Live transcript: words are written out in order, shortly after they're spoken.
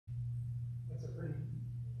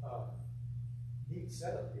Neat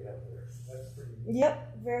setup you have there. That's pretty neat.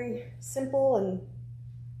 Yep, very simple and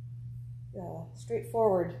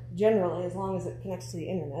straightforward generally, as long as it connects to the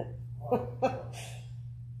internet.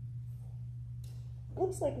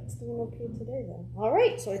 Looks like it's doing okay today though. All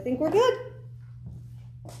right, so I think we're good.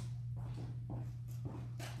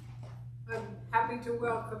 I'm happy to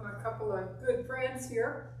welcome a couple of good friends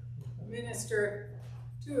here. Minister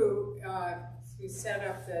too, who set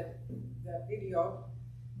up the video.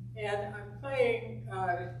 And I'm playing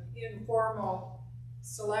informal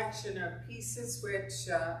selection of pieces which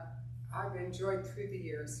I've enjoyed through the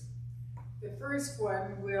years. The first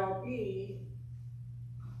one will be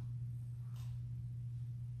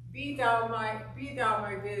Thou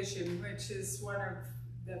My Vision, which is one of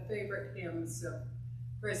the favorite hymns of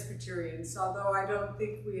Presbyterians, although I don't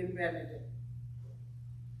think we invented it.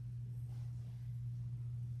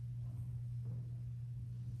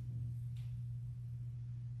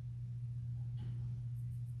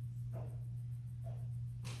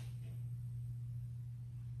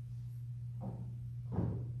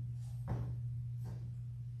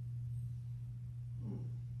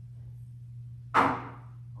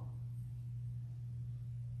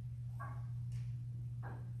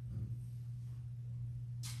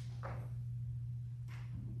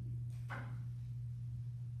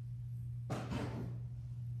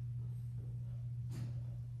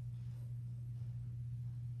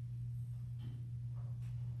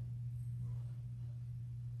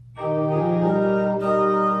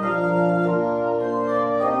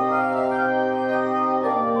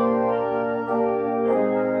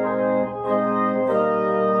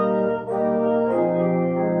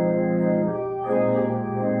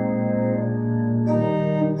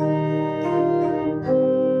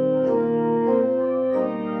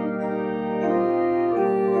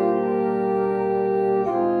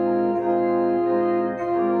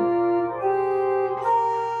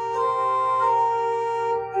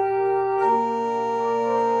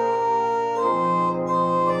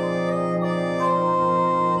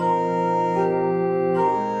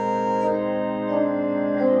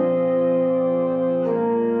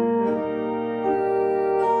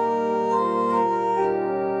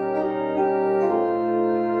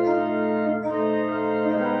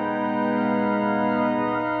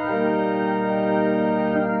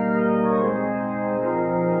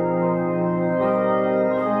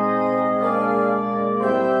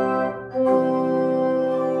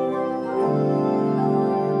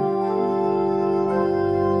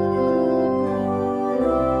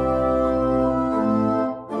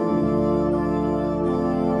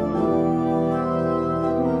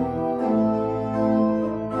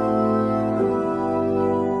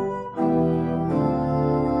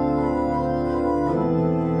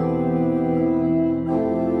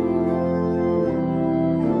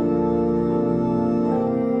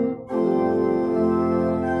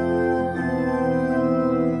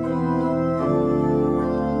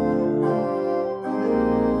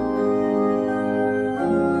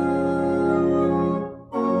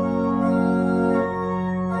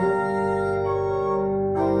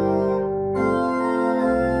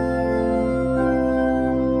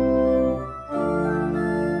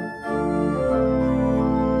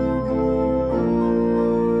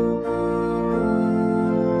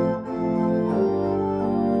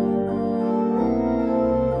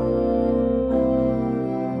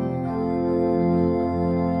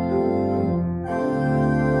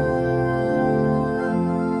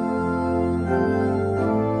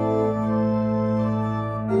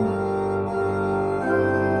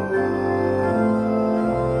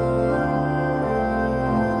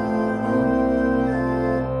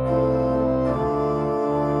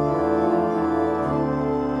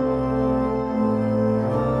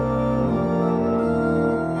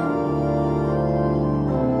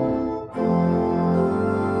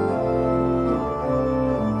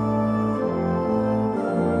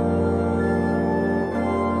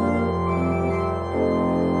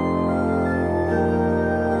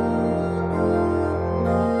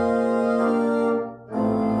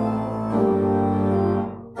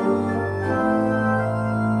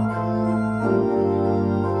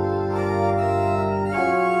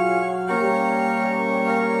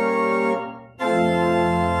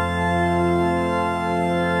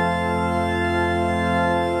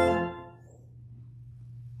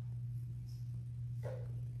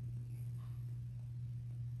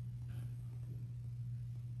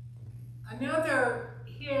 Another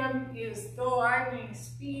hymn is Though I May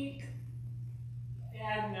Speak,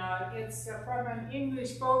 and it's from an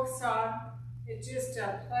English folk song. It's just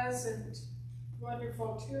a pleasant,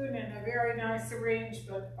 wonderful tune and a very nice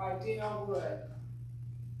arrangement by Dale Wood.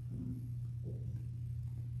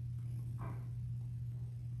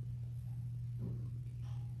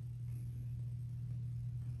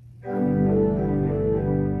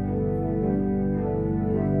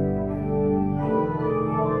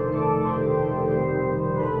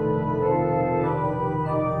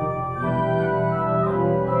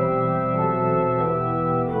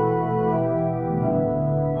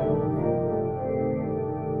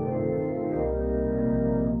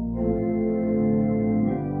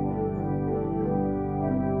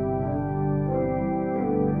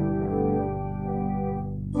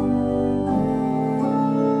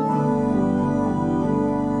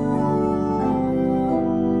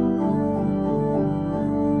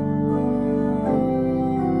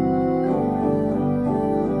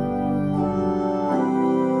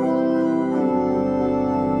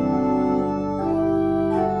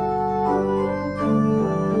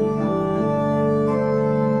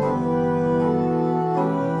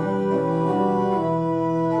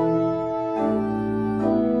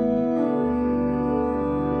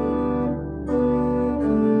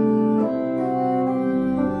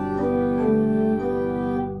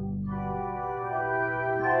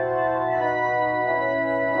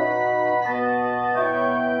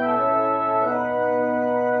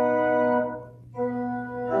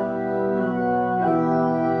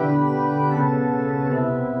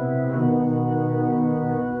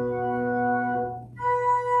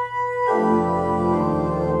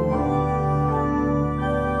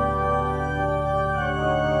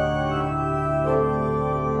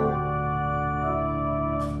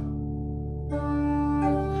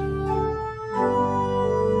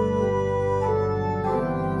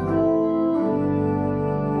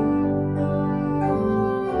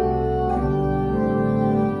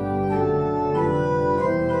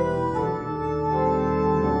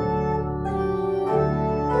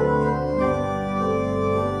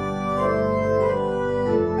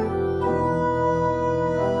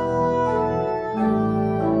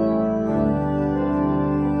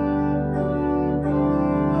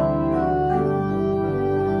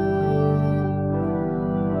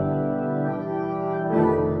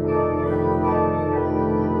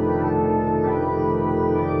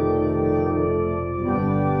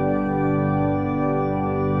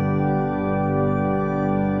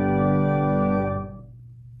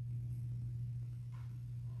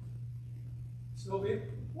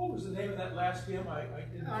 last hymn? I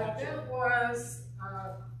didn't catch it. That was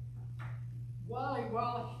Wally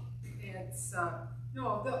Wally. It's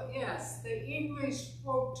yes, the English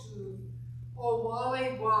folk tune. Oh,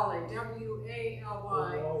 Wally Wally,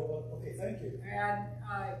 W-A-L-Y. Oh, okay, thank you. And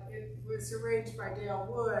it was arranged by Dale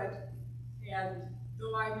Wood, and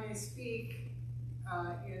Though I May Speak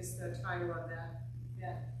is the title of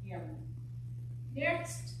that hymn.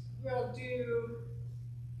 Next, we'll do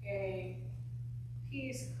a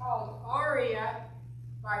piece called Aria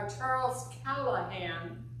by Charles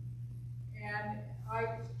Callahan, and I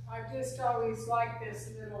just always like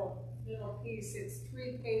this little piece. It's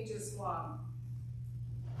 3 pages long.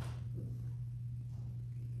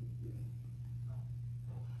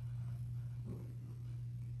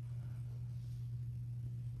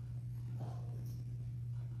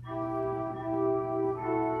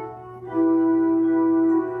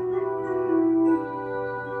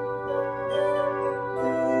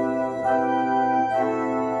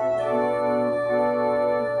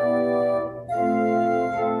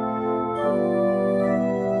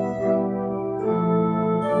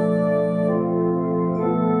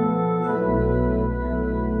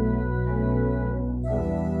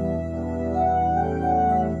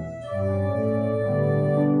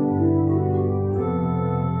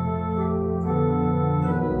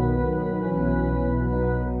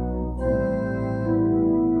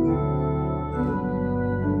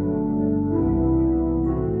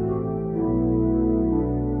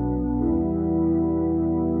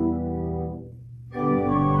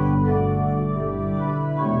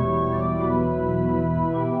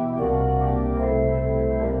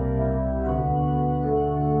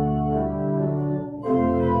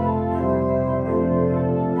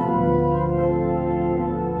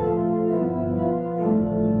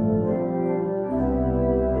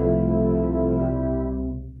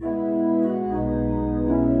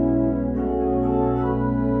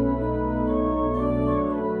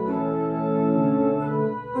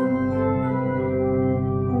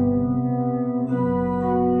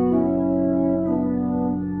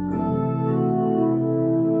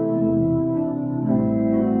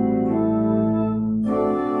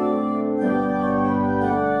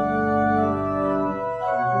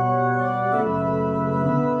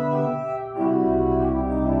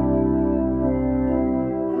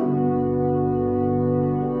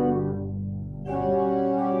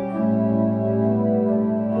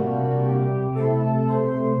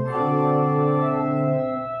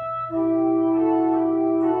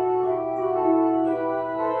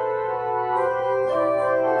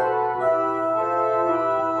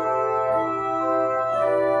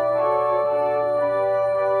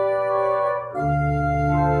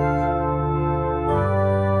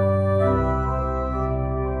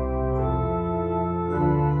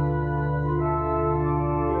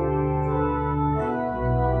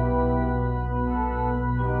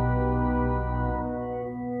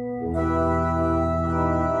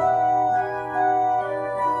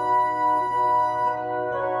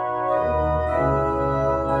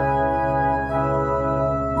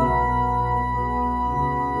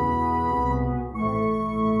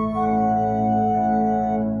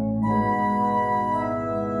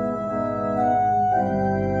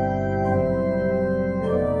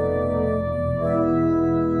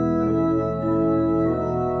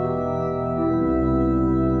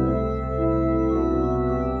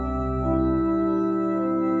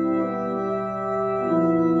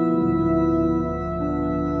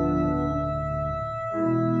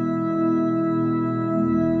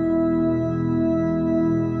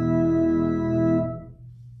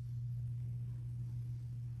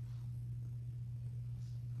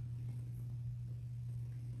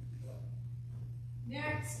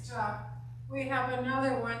 Next, we have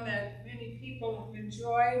another one that many people have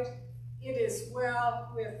enjoyed. It is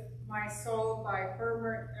Well With My Soul by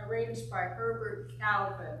Herbert, arranged by Herbert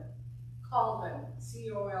Colvin,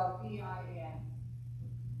 C-O-L-V-I-N.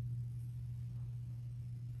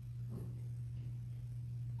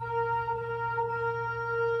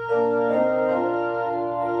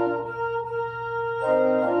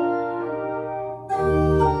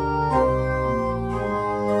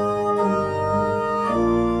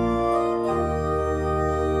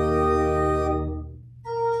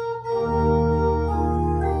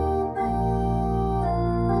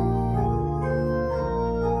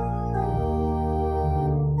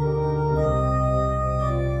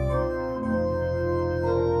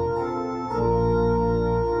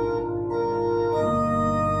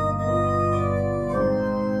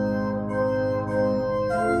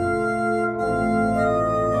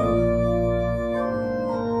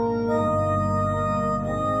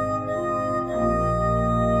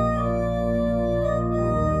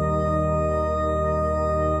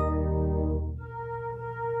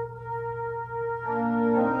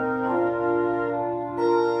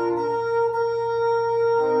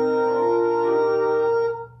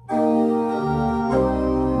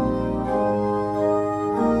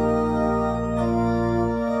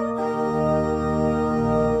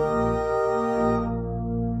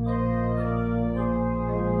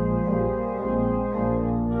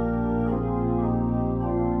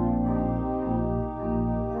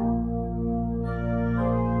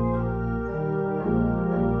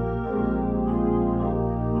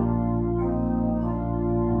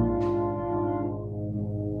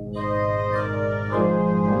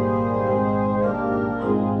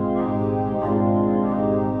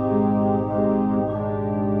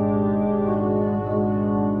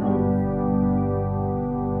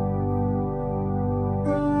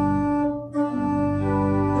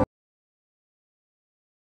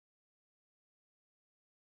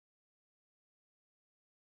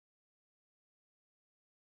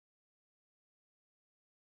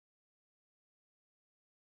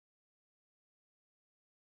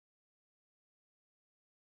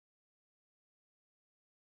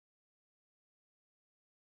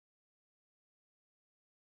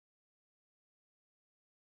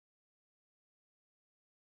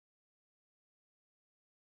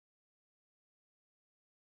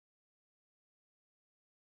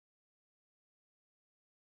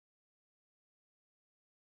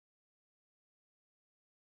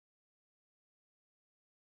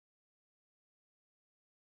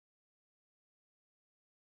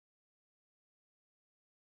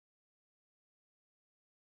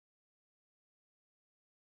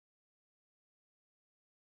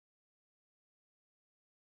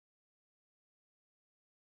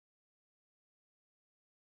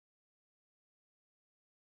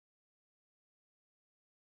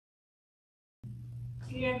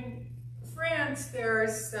 in France,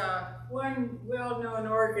 there's one well-known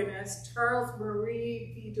organist, Charles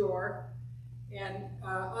Marie Widor, and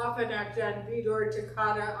often I've done Widor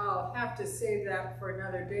Toccata. I'll have to save that for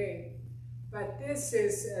another day. But this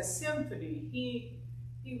is a symphony.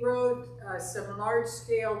 He wrote some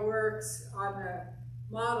large-scale works on the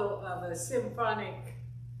model of a symphonic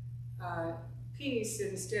piece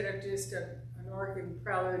instead of just an organ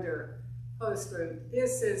prelude or postlude.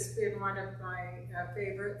 This has been one of my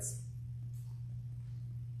favorites.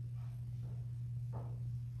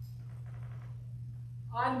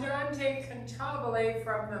 Andante Cantabile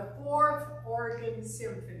from the Fourth Organ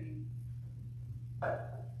Symphony.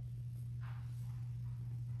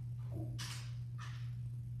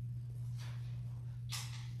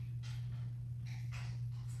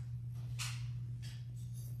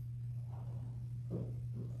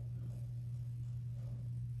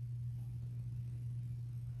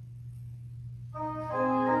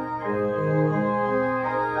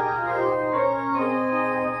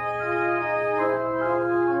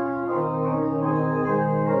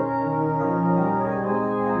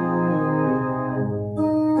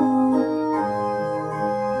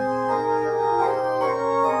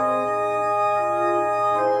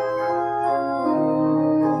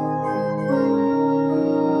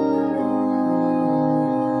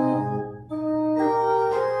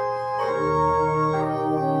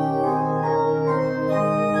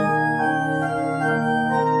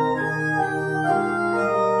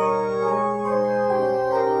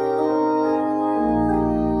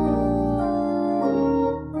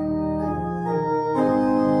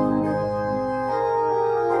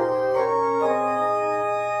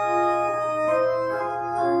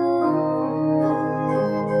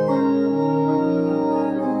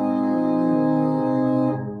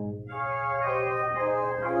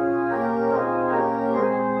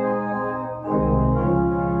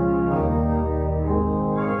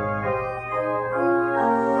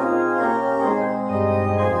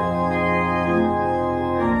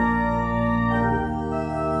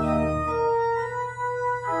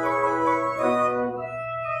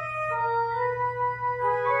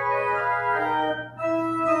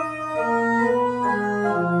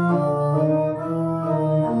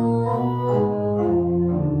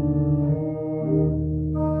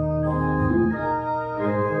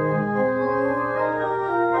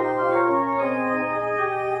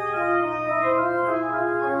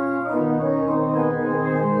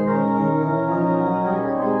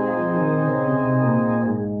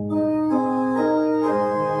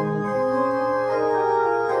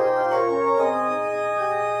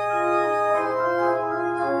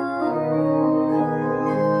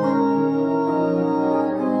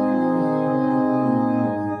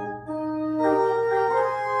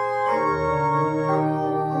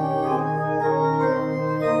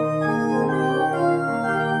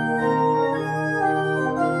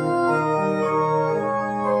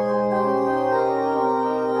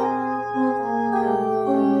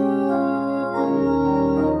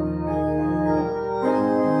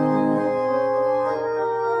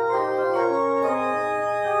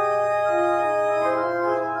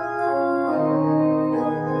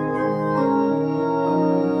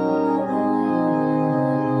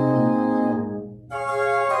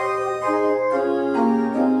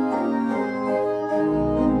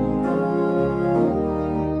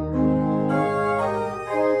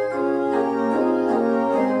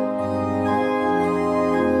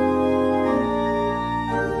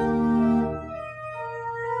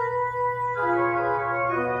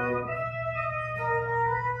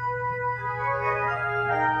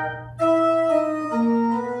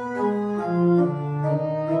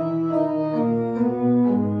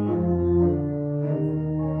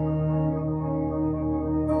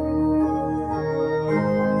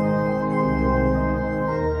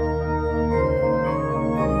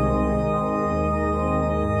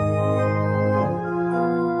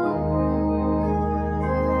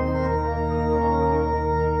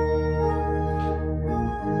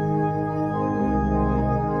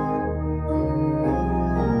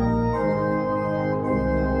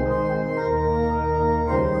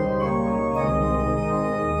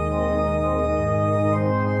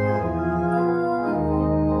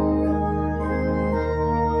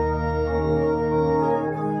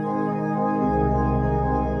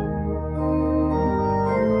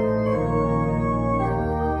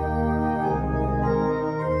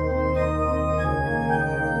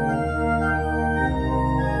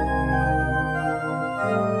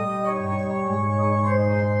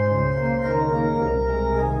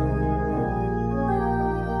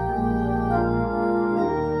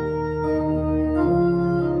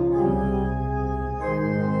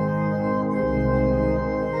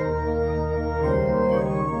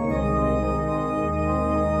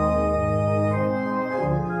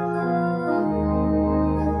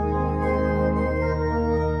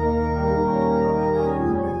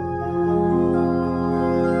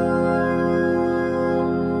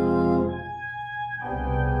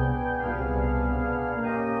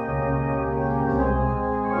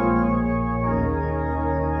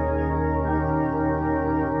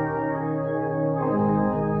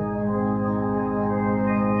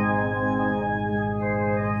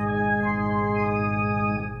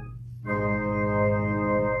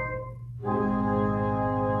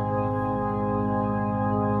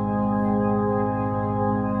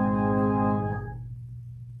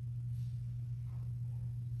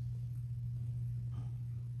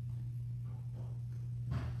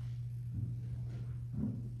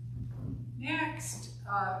 Next,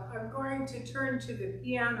 I'm going to turn to the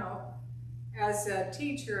piano. As a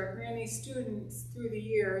teacher of many students through the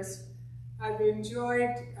years, I've enjoyed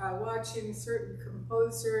watching certain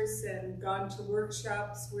composers and gone to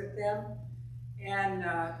workshops with them and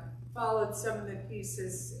followed some of the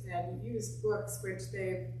pieces and used books which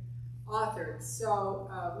they've authored. So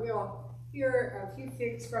we'll hear a few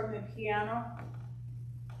things from the piano.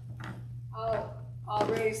 I'll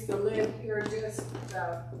raise the lid here just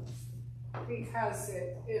because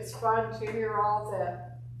it's fun to hear all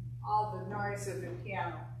the noise of the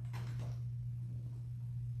piano.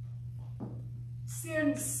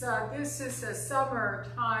 Since this is a summer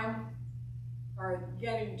time, or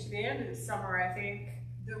getting to the end of the summer, I think,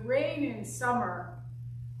 the rain in summer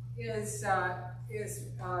is a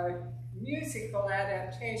musical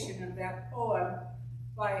adaptation of that poem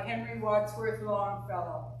by Henry Wadsworth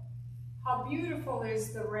Longfellow. How beautiful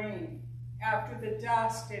is the rain after the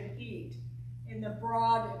dust and heat in the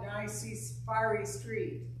broad and icy fiery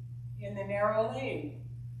street, in the narrow lane.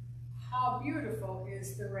 How beautiful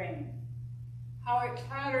is the rain. How it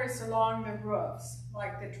clatters along the roofs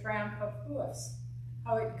like the tramp of hoofs.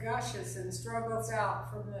 How it gushes and struggles out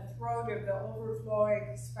from the throat of the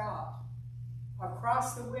overflowing spout.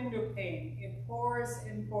 Across the window pane it pours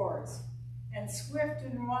and pours, and swift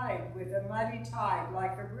and wide with a muddy tide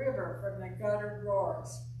like a river from the gutter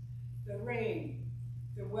roars. The rain,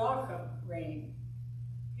 the welcome rain.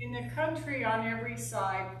 In the country on every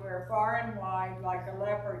side, where far and wide, like a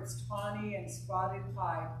leopard's tawny and spotted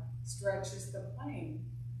hide, stretches the plain,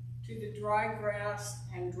 to the dry grass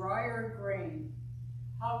and drier grain,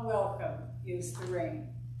 how welcome is the rain.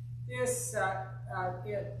 This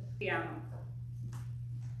piano.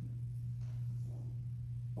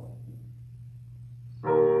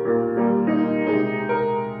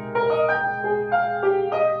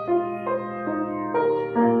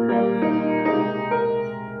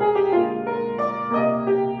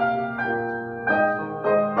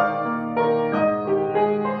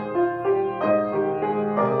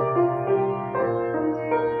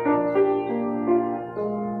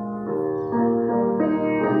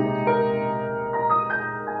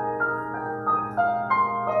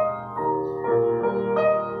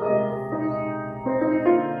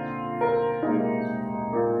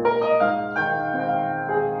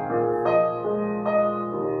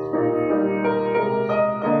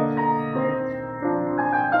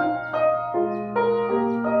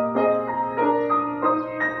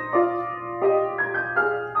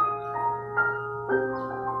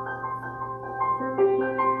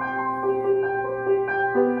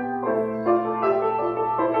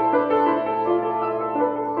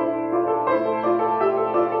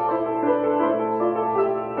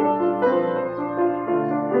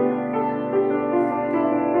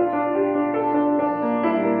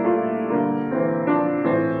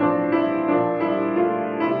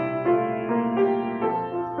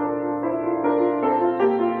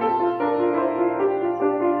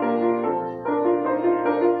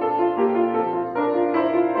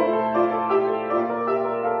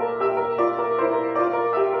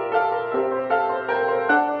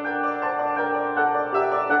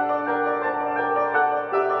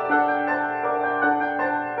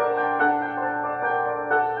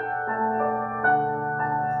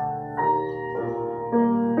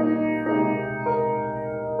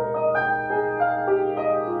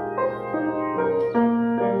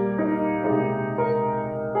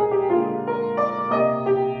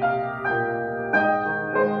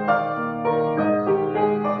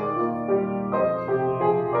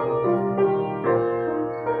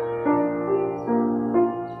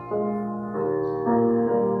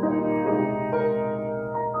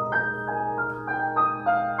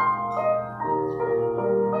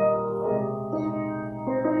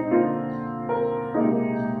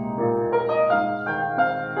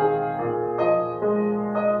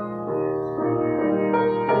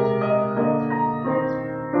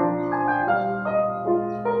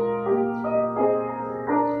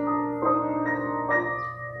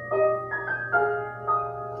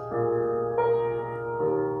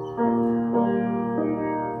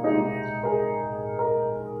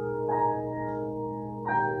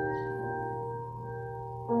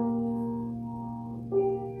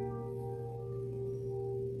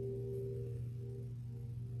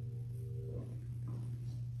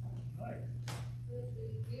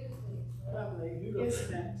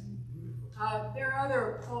 Isn't it? There are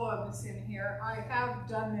other poems in here. I have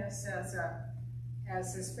done this as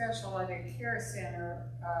a special at a care center.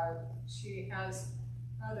 She has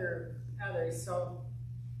others. So,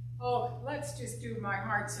 let's just do My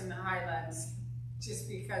Heart's in the Highlands, just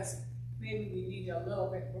because maybe we need a little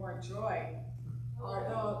bit more joy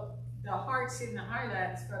although the heart's in the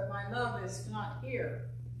highlands, but my love is not here.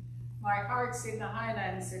 My heart's in the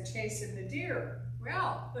highlands a chasing the deer.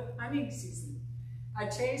 Well, the hunting season. A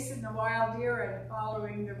chasing the wild deer and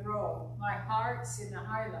following the roe. My heart's in the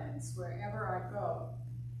highlands wherever I go.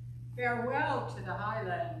 Farewell to the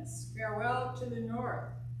highlands, farewell to the north,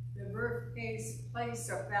 the birthplace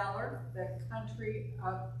of valor, the country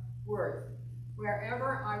of worth.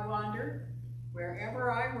 Wherever I wander, wherever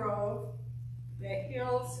I rove, the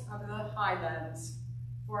hills of the highlands,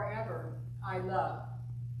 forever I love.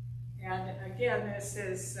 And again, this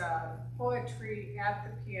is poetry at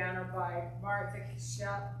the piano by Martha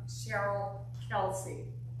Cheryl Kelsey.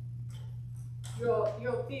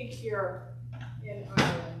 You'll think here in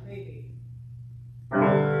Ireland, maybe.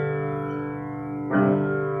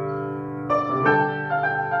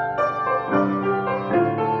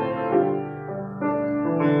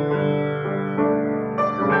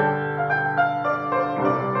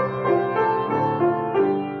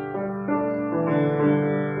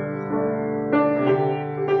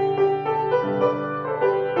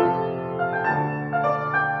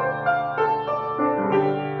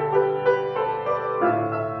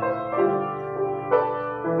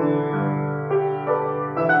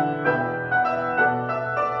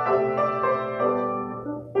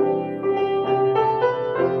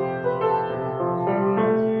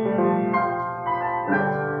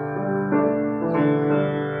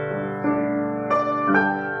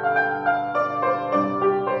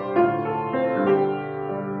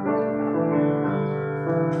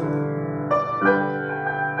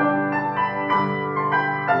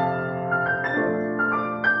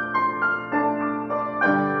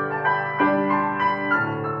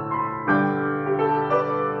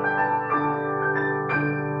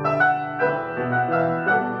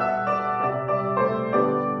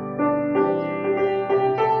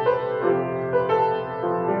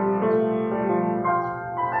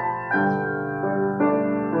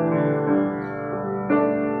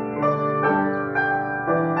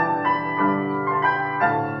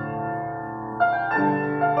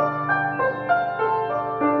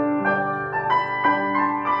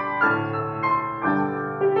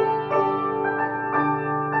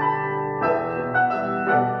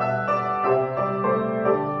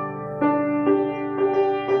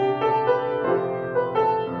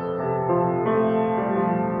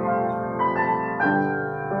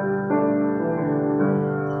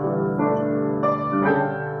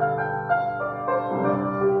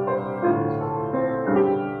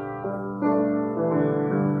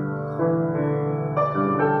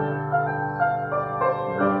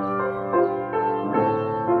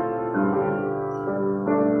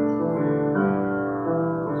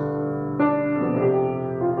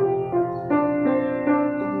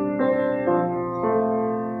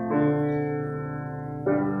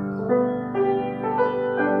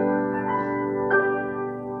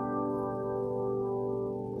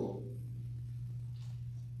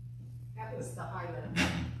 The Highlands.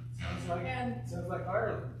 Sounds like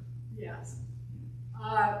Ireland. Yes.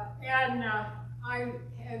 I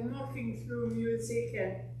am looking through music,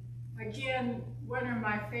 and again, one of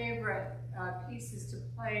my favorite pieces to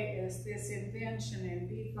play is this Invention in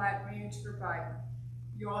B-flat major by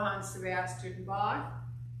Johann Sebastian Bach.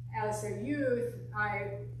 As a youth,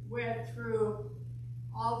 I went through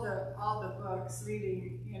all the books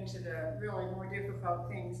leading into the really more difficult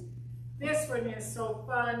things. This one is so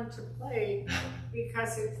fun to play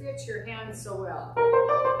because it fits your hand so well.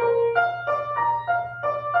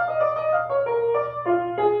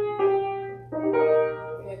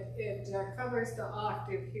 It covers the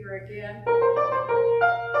octave here again.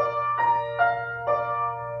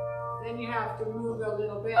 Then you have to move a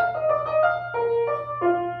little bit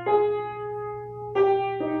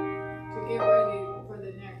to get ready for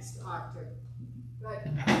the next octave. But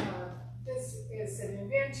this is an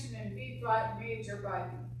Invention in B-flat major by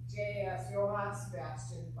J.S. Johann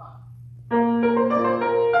Sebastian Bach.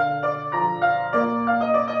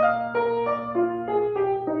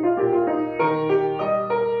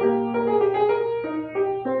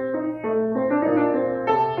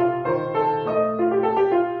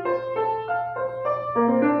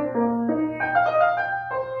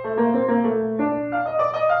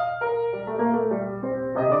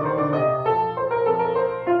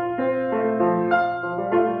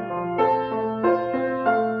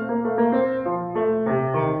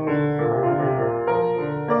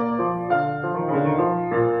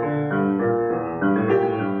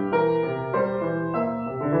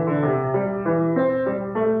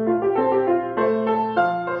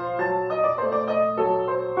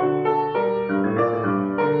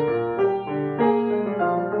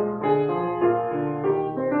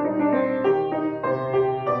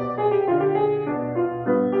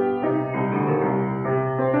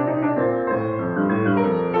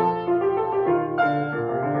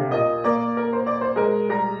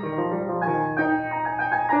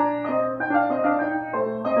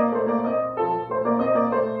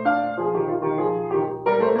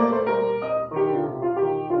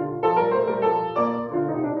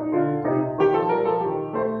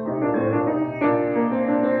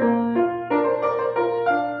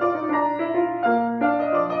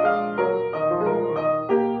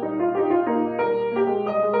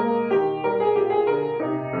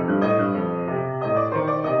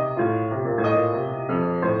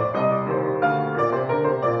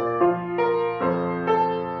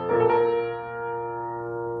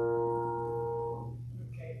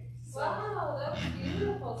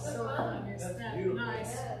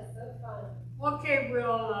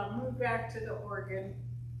 back to the organ.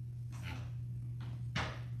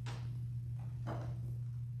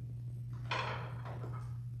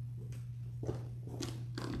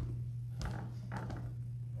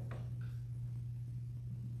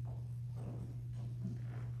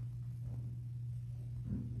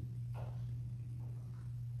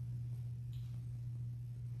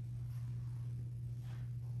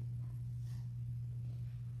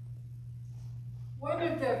 One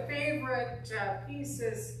of the favorite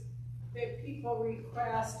pieces that people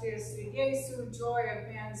request is the Jesu Joy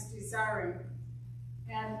of Man's Desiring.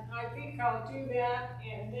 And I think I'll do that,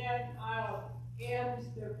 and then I'll end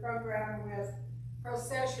the program with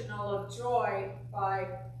Processional of Joy by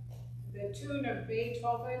the tune of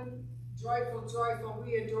Beethoven, Joyful, Joyful,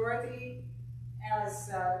 We Adore Thee, as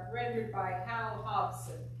rendered by Hal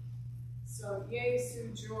Hobson. So,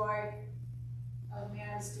 Jesu Joy of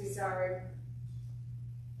Man's Desiring,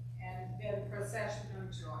 and then Procession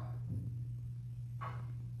of Joy.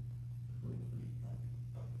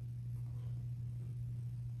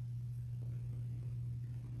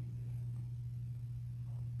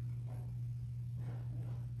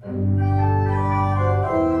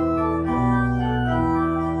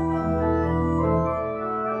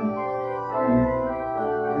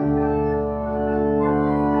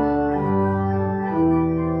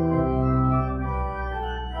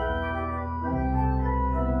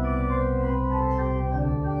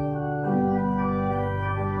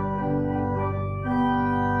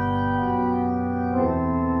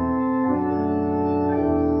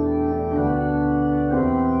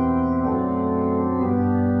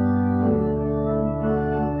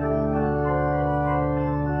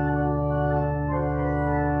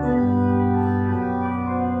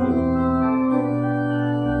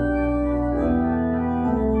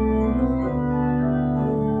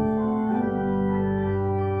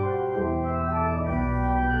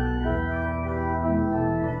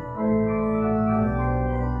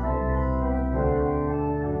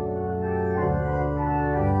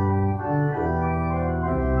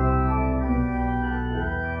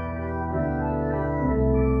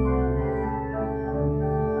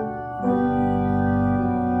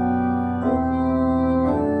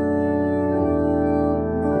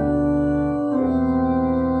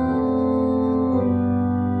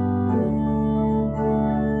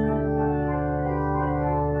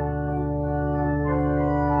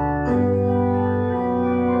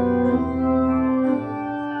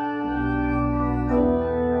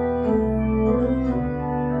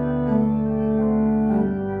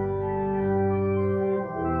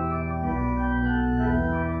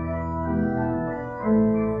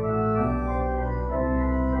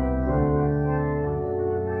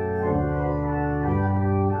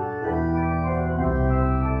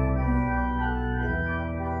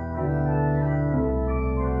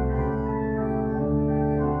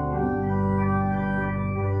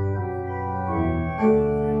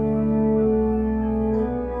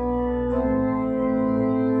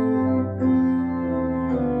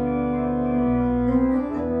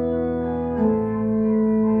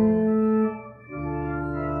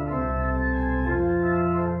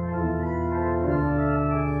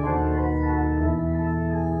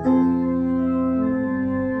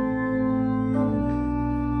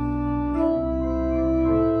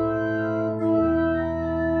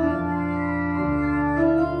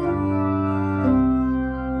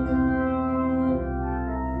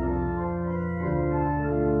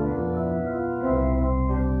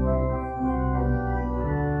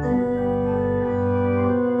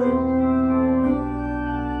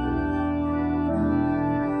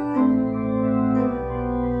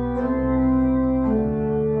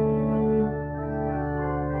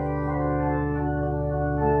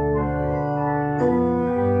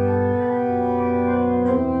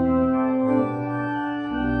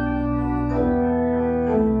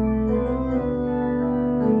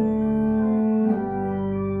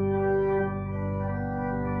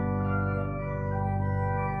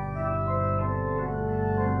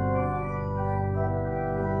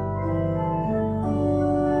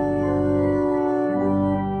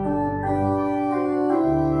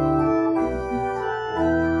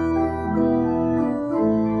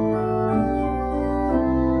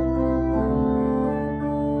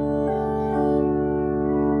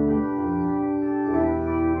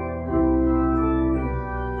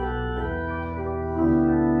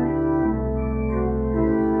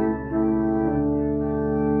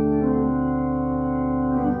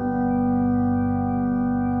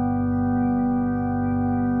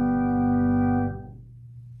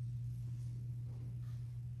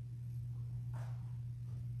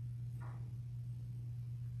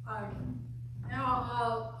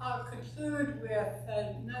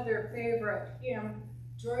 another favorite hymn,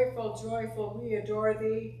 Joyful, Joyful, We Adore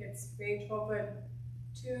Thee. It's Beethoven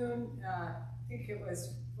tune. I think it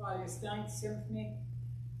was Wagner's Ninth Symphony.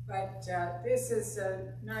 But this is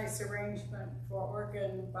a nice arrangement for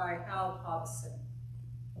organ by Hal Hobson.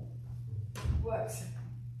 Whoops.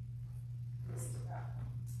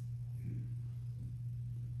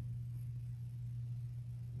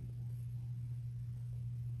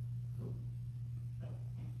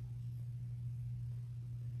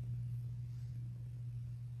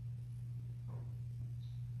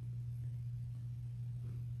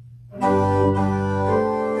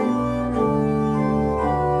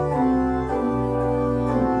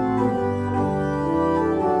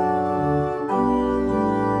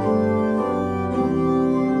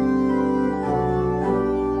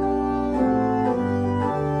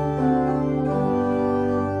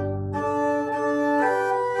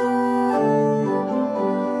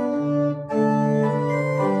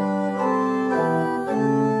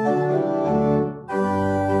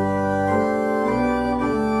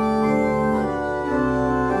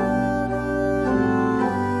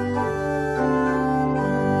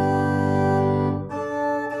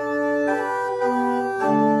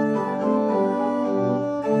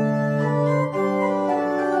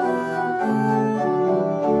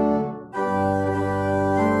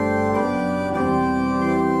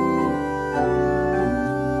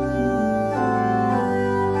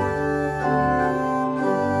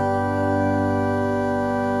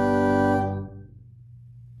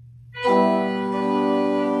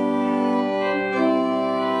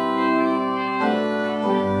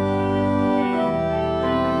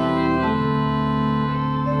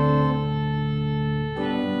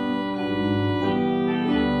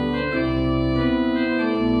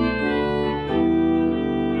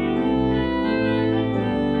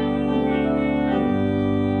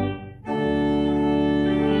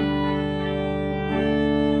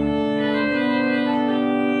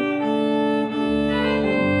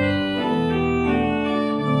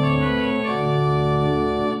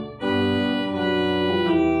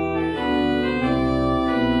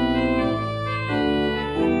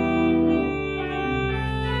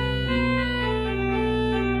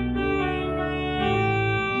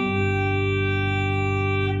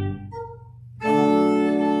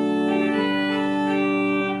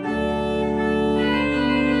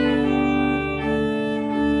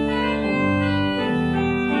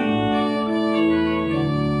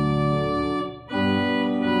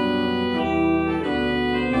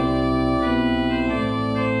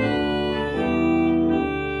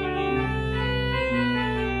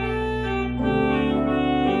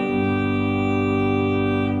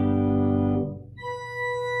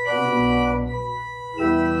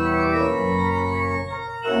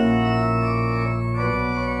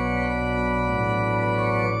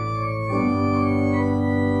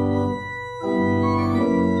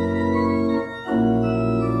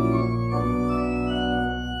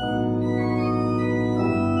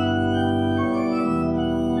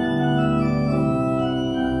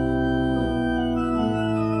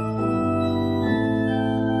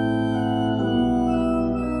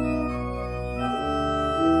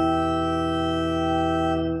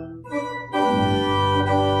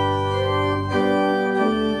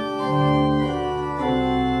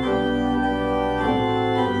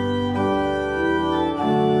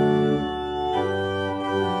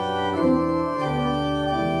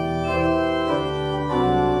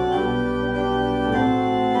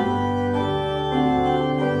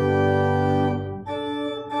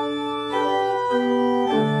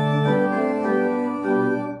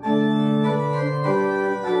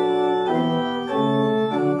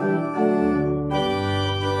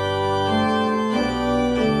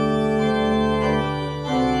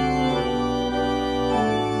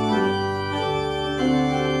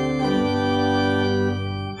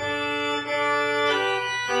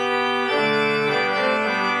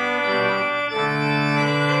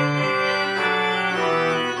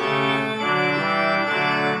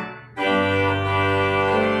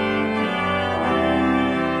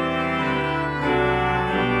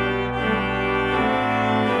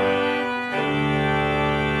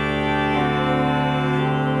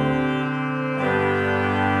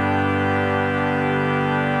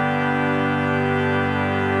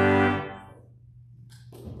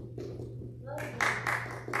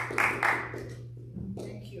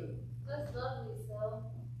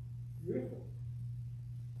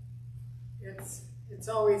 It's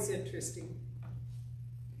always interesting.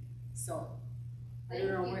 So, I don't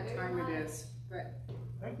know what time it is, but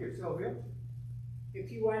Thank you, Sylvia.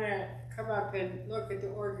 if you want to come up and look at the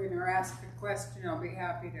organ or ask a question, I'll be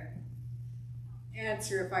happy to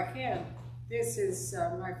answer if I can. This is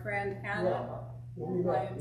my friend Hannah. We'll be back.